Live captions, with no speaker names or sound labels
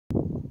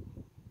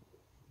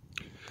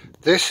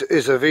This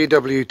is a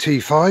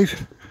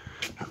VWT5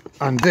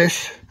 and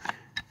this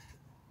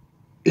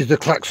is the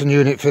klaxon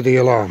unit for the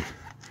alarm.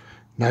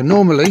 Now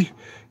normally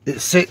it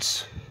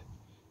sits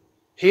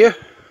here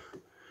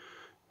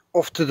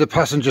off to the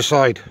passenger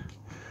side.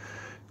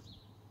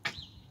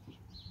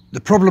 The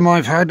problem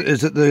I've had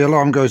is that the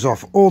alarm goes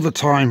off all the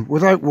time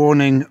without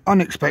warning,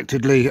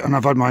 unexpectedly, and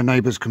I've had my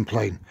neighbours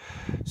complain.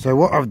 So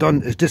what I've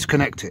done is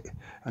disconnect it.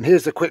 And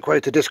here's the quick way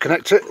to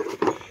disconnect it.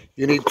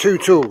 You need two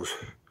tools.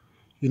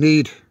 You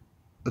need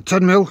a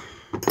 10mm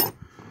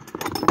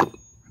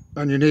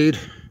and you need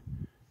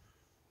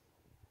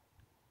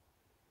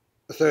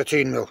a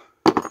 13mm.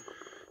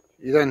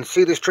 You then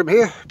see this trim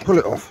here, pull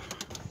it off.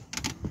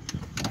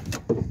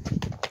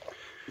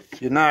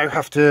 You now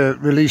have to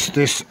release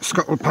this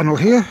scuttle panel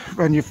here,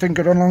 run your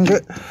finger along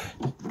it,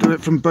 do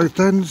it from both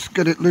ends,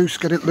 get it loose,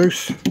 get it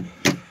loose.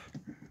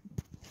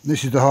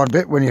 This is the hard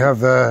bit when you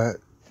have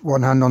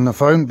one hand on the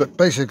phone, but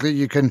basically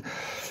you can,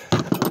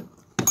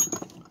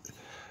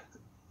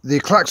 the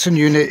klaxon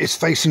unit is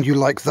facing you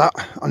like that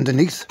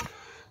underneath,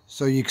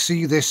 so you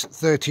see this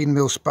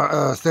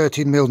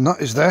 13mm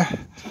nut is there.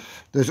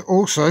 There's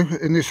also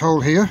in this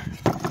hole here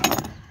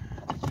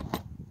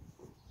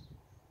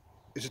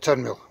is a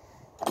 10mm.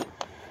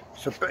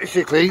 So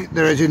basically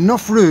there is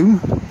enough room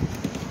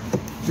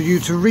for you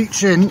to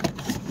reach in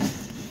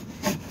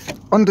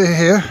under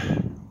here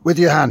with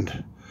your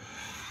hand.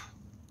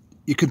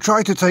 You can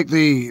try to take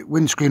the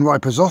windscreen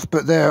wipers off,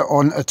 but they're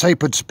on a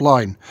tapered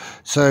spline,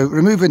 so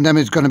removing them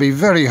is going to be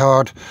very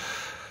hard.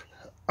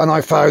 And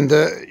I found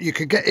that you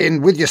could get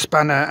in with your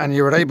spanner and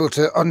you were able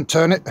to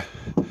unturn it,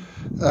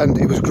 and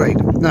it was great.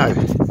 Now,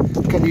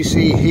 can you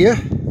see here?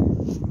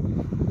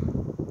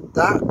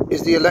 That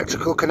is the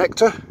electrical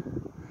connector.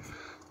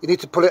 You need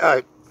to pull it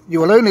out.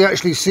 You will only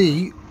actually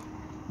see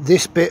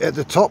this bit at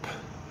the top.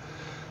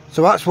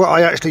 So that's what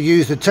I actually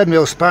used the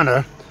 10mm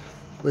spanner,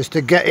 was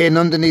to get in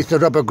underneath the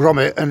rubber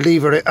grommet and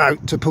lever it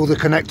out to pull the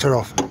connector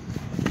off.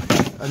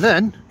 And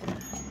then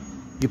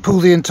you pull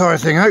the entire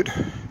thing out.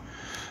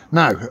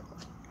 Now,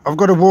 I've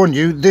got to warn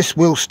you, this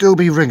will still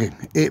be ringing.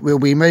 It will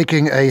be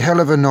making a hell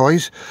of a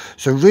noise.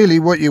 So really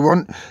what you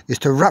want is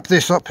to wrap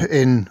this up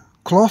in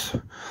cloth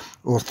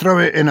or throw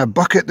it in a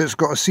bucket that's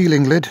got a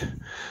sealing lid,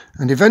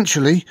 and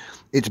eventually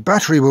its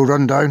battery will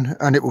run down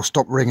and it will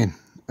stop ringing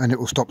and it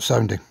will stop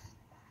sounding.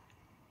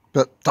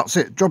 But that's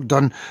it, job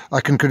done. I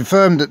can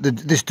confirm that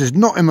this does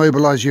not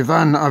immobilise your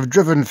van. I've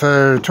driven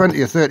for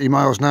 20 or 30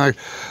 miles now,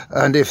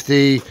 and if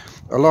the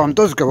alarm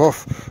does go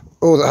off,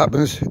 all that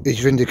happens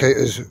is your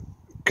indicators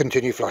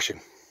continue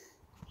flashing.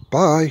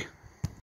 Bye.